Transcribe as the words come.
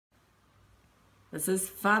This is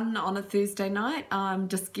fun on a Thursday night. I'm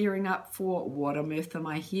just gearing up for what on earth am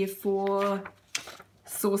I here for?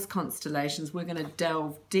 Source constellations. We're going to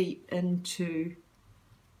delve deep into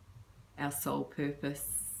our soul purpose.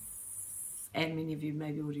 And many of you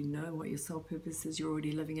maybe already know what your soul purpose is. You're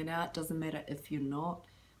already living it out. Doesn't matter if you're not.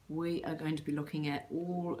 We are going to be looking at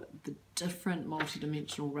all the different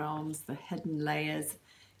multidimensional realms, the hidden layers,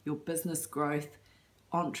 your business growth,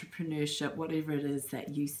 entrepreneurship, whatever it is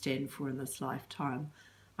that you stand for in this lifetime.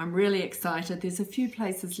 I'm really excited. There's a few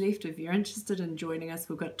places left if you're interested in joining us.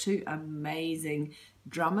 We've got two amazing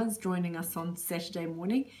drummers joining us on Saturday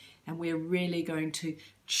morning, and we're really going to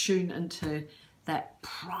tune into that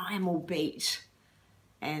primal beat,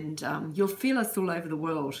 and you'll feel us all over the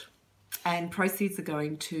world. And proceeds are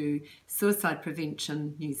going to Suicide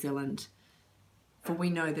Prevention New Zealand. For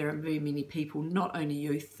we know there are very many people, not only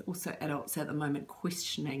youth, also adults at the moment,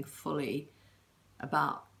 questioning fully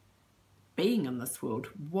about being in this world.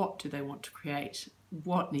 What do they want to create?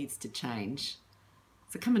 What needs to change?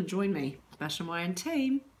 So come and join me, Bascha Meier and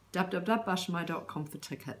team, www.bashameier.com for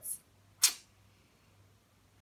tickets.